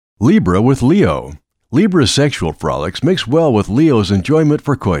Libra with Leo. Libra's sexual frolics mix well with Leo's enjoyment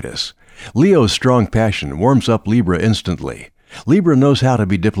for coitus. Leo's strong passion warms up Libra instantly. Libra knows how to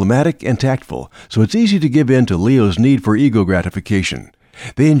be diplomatic and tactful, so it's easy to give in to Leo's need for ego gratification.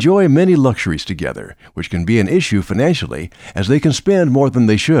 They enjoy many luxuries together, which can be an issue financially, as they can spend more than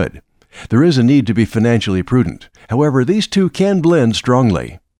they should. There is a need to be financially prudent. However, these two can blend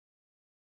strongly.